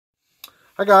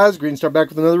Hi guys, Green Star back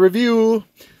with another review.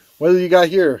 What do you got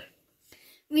here?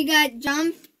 We got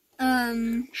Jump,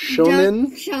 Shonen.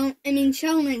 Shonen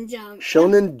Jump.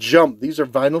 Shonen Jump. These are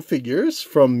vinyl figures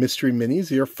from Mystery Minis.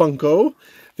 They are Funko.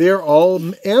 They are all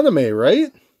anime,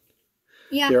 right?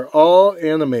 Yeah. They're all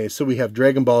anime. So we have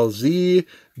Dragon Ball Z,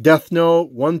 Death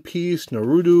Note, One Piece,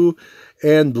 Naruto,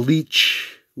 and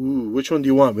Bleach. Ooh, which one do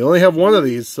you want? We only have one of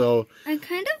these, so... I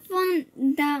kind of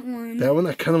want that one. That one?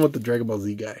 I kind of want the Dragon Ball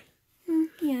Z guy.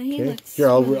 Yeah, he looks... Here,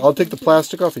 I'll take the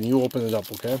plastic off and you open it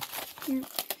up, okay? Yeah.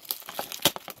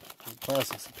 The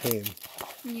plastic's a pain.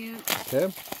 Yeah.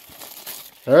 Okay.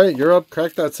 Alright, you're up.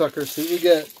 Crack that sucker. See what we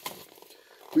get.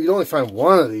 We can only find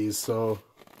one of these, so...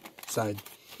 Side.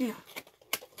 Yeah.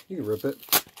 You can rip it.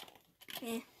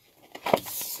 Yeah.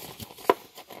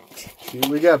 See what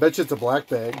we got. I bet you it's a black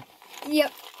bag.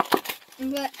 Yep.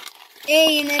 But,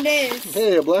 hey, and it is.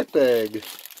 Hey, a black bag.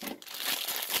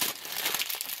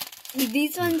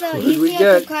 These ones are What did we easier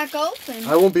get? to crack open.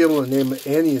 I won't be able to name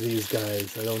any of these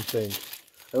guys, I don't think.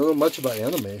 I don't know much about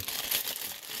anime.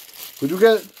 What do you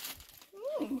get?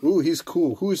 Ooh, he's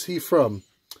cool. Who is he from?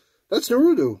 That's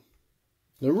Naruto.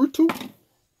 Naruto?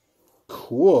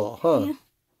 Cool, huh? Yeah.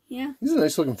 Yeah. He's a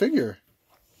nice looking figure.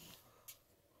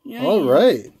 Yeah. All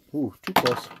right. Ooh, too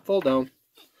close. Fall down.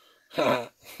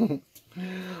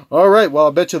 All right. Well,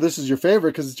 I bet you this is your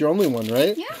favorite because it's your only one,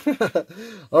 right? Yeah.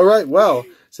 All right. Well,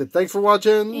 so thanks for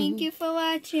watching. Thank you for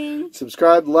watching.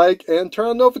 Subscribe, like, and turn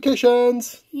on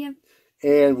notifications. Yep.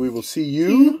 And we will see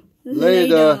you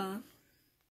later.